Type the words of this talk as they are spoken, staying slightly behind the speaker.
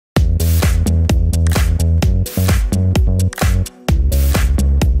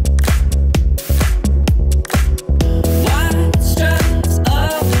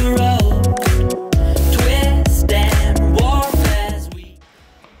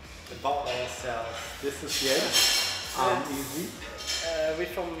about ourselves. This is Jence. I'm Easy. We're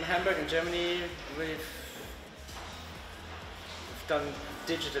from Hamburg in Germany. We've done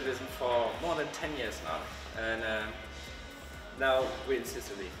Digitalism for more than 10 years now, and now we're in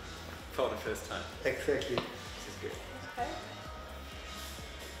Sicily for the first time. Exactly. This is good. Ok.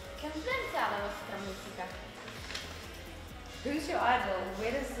 Che influenza ha la vostra musica? Who's your idol?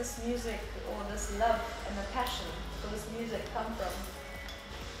 Where does this music or this love and the passion for this music come from?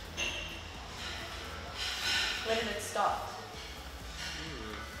 Where did it start?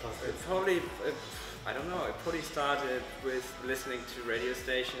 I don't know, it probably started with listening to radio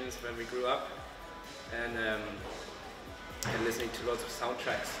stations when we grew up, and listening to lots of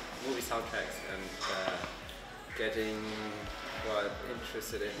soundtracks, movie soundtracks, and getting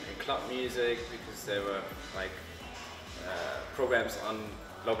interested in club music, because there were like programs on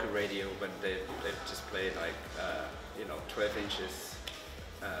local radio when they just played like 12 inches,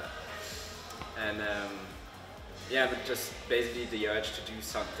 yeah, but just basically the urge to do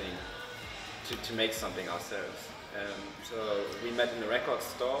something, to make something ourselves. So we met in the record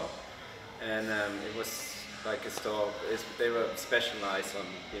store, and it was like a store. They were specialized on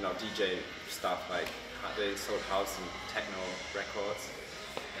DJ stuff, like they sold house and techno records.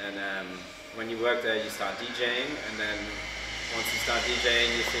 And when you work there, you start DJing, and then once you start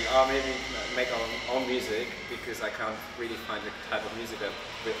DJing, you think, oh, maybe make our own music, because I can't really find the type of music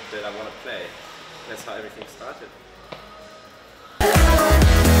that I want to play. That's how everything started.